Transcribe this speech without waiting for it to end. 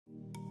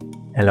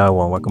Hello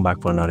everyone, welcome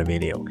back for another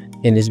video.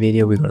 In this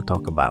video we're going to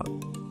talk about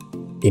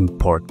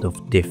import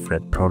of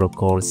different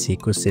protocol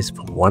sequences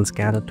from one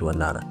scanner to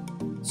another.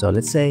 So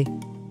let's say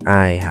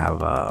I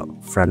have a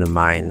friend of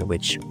mine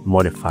which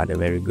modified a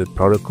very good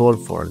protocol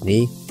for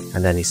me,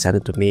 and then he sent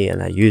it to me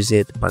and I use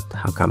it, but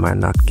how come I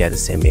not get the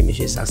same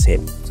images as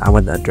him? So I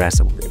want to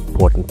address an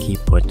important key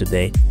point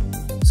today.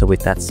 So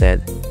with that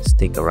said,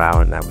 stick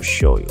around and I will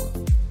show you.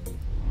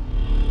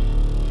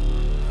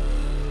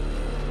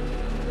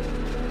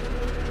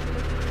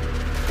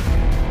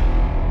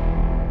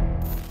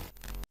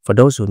 For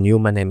those who are new,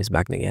 my name is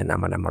back again.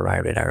 I'm an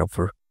MRI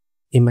radiographer.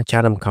 In my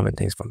channel, I'm covering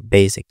things from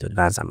basic to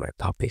advanced MRI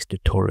topics,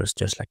 tutorials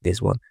just like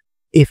this one.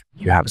 If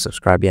you haven't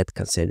subscribed yet,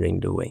 considering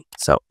doing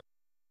so.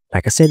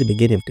 Like I said at the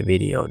beginning of the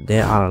video,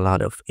 there are a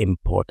lot of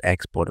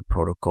import-export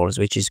protocols,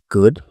 which is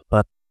good.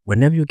 But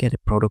whenever you get a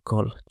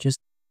protocol, just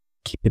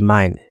keep in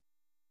mind,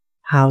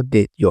 how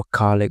did your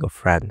colleague or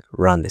friend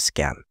run the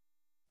scan?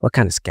 What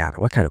kind of scanner?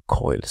 What kind of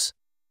coils?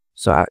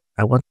 So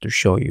I want to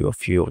show you a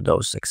few of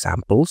those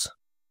examples,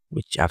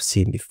 which I've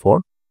seen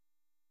before.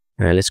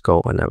 Let's go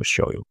and I will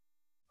show you.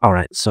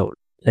 Alright, so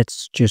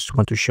let's just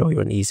want to show you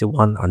an easy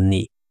one on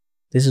knee.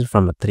 This is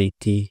from a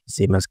 3T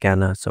Siemens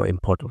scanner, so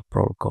import of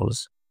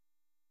protocols.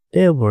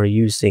 They were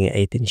using an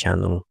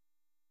 18-channel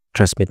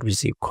transmit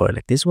receive coil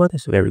like this one.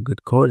 It's a very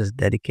good coil, it's a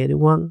dedicated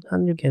one,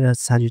 and you get a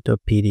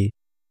Sagittarius PD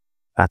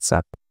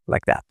WhatsApp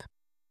like that.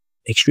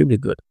 Extremely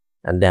good.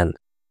 And then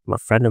my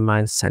friend of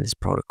mine sent this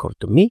protocol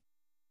to me,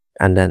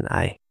 and then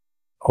I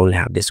only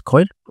have this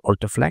coil,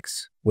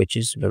 Ultraflex, which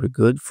is very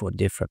good for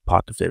different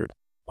part of the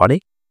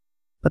body.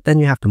 But then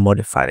you have to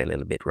modify it a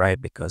little bit, right?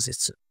 Because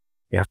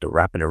you have to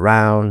wrap it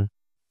around,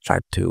 try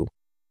to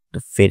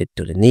fit it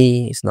to the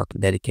knee. It's not a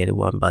dedicated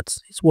one, but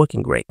it's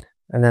working great.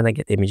 And then I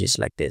get images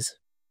like this.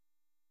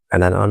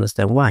 And I don't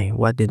understand why.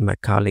 Why did my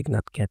colleague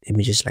not get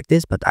images like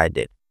this, but I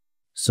did?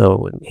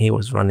 So he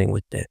was running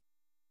with the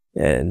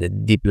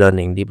deep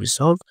learning, deep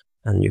resolve.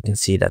 And you can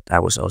see that I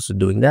was also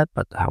doing that,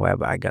 but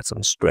however, I got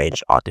some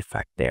strange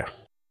artifact there.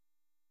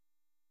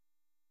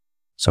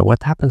 So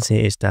what happens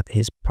here is that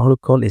his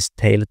protocol is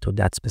tailored to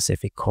that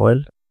specific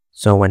coil.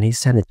 So when he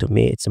sent it to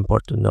me, it's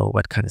important to know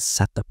what kind of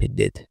setup he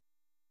did.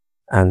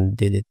 And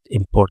did it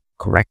import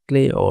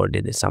correctly, or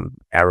did some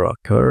error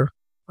occur,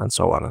 and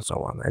so on and so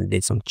on. And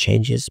did some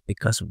changes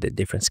because of the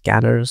different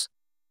scanners.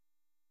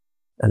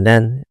 And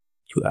then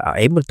you are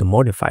able to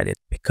modify it,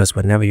 because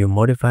whenever you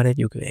modify it,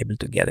 you can be able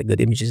to get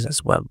good images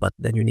as well. But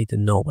then you need to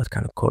know what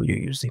kind of coil you're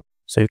using.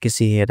 So you can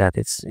see here that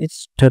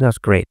it's turned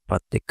out great,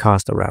 but it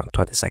cost around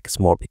 20 seconds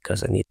more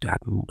because I need to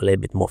have a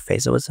little bit more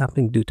phase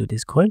oversampling due to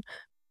this coil.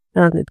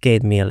 And it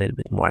gave me a little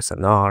bit more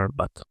SNR,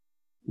 but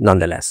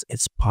nonetheless,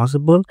 it's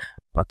possible,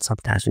 but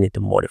sometimes you need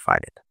to modify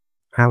it.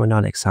 I have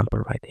another example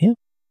right here.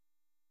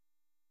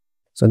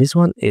 So this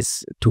one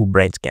is 2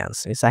 brain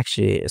scans. It's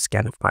actually a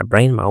scan of my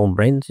brain, my own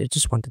brain. I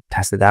just want to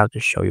test it out to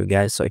show you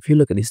guys. So if you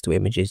look at these 2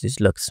 images, this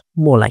looks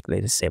more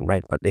likely the same,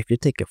 right? But if you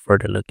take a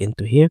further look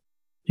into here,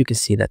 you can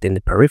see that in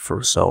the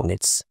peripheral zone,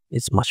 it's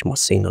much more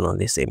signal on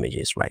these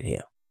images right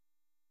here.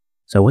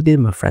 So what did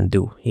my friend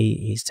do?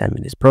 He sent me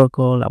this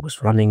protocol. I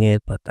was running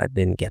it, but I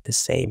didn't get the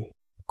same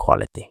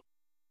quality.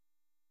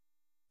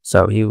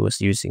 So he was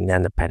using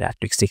then a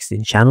pediatric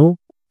 16 channel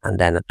and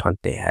then a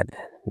 20 head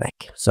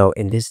neck. So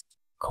in this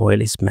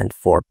coil is meant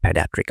for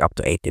pediatric up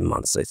to 18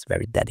 months. So it's a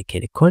very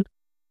dedicated coil.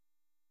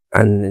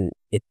 And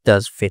it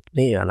does fit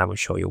me, and I will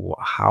show you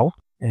how.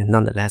 And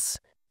nonetheless,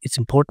 it's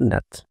important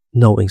that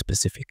knowing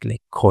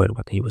specifically coil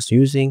what he was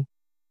using.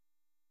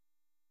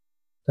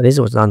 So this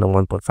was done on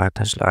 1.5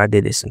 Tesla. I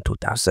did this in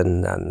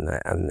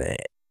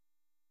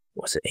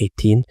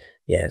 2018.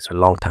 Yeah, it's a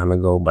long time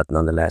ago, but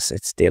nonetheless,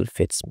 it still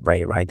fits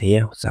right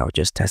here. So I was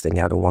just testing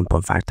out on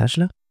 1.5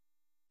 Tesla.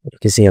 You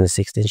can see on the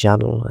 16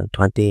 channel and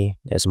 20,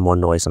 there's more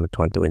noise on the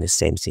 20 in the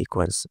same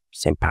sequence,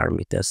 same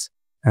parameters.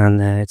 And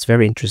it's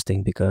very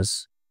interesting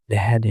because the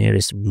head here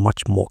is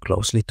much more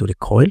closely to the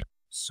coil,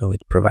 so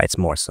it provides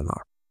more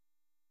sonar.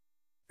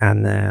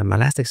 And my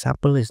last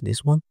example is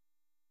this one.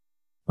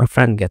 My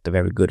friend get the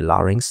very good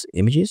larynx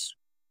images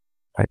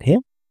right here,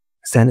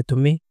 send it to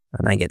me,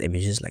 and I get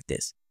images like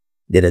this.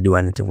 Did I do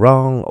anything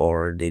wrong,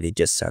 or did he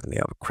just send me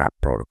a crap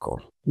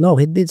protocol? No,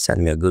 he did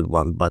send me a good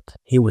one, but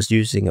he was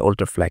using an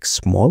Ultraflex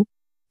small,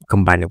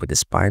 combined it with the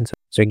spine,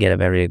 so you get a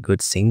very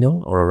good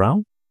signal all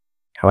around.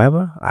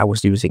 However, I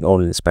was using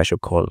only the special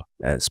coil,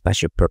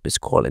 special purpose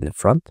coil in the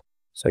front.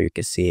 So you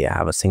can see I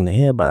have a signal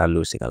here, but I'm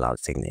losing a lot of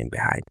signal in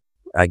behind.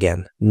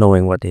 Again,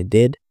 knowing what they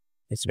did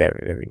is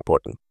very, very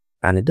important.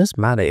 And it doesn't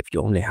matter if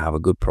you only have a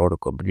good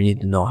protocol, but you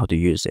need to know how to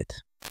use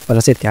it. But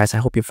that's it, guys. I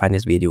hope you find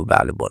this video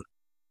valuable.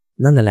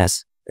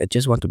 Nonetheless, I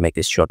just want to make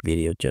this short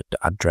video just to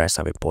address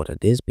how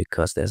important it is,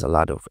 because there's a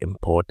lot of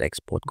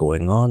import-export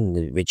going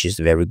on, which is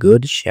very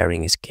good.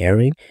 Sharing is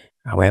caring.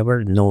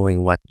 However,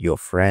 knowing what your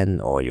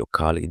friend or your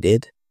colleague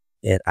did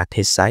at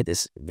his side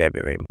is very,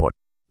 very important.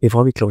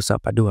 Before we close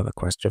up, I do have a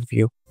question for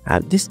you.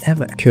 Has this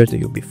ever occurred to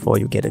you before?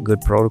 You get a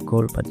good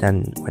protocol, but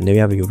then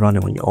whenever you run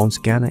it on your own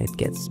scanner, it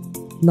gets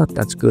not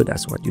as good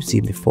as what you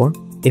see before?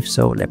 If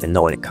so, let me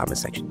know in the comment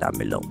section down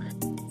below.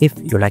 If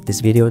you like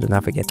this video, do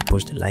not forget to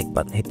push the like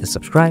button, hit the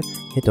subscribe,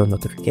 hit the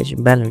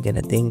notification bell, and get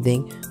a ding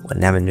ding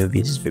whenever new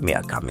videos from me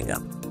are coming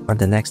up.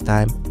 Until next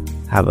time,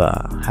 have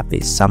a happy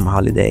summer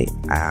holiday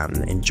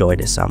and enjoy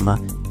the summer.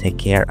 Take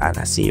care, and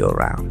I'll see you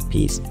around.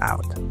 Peace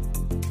out.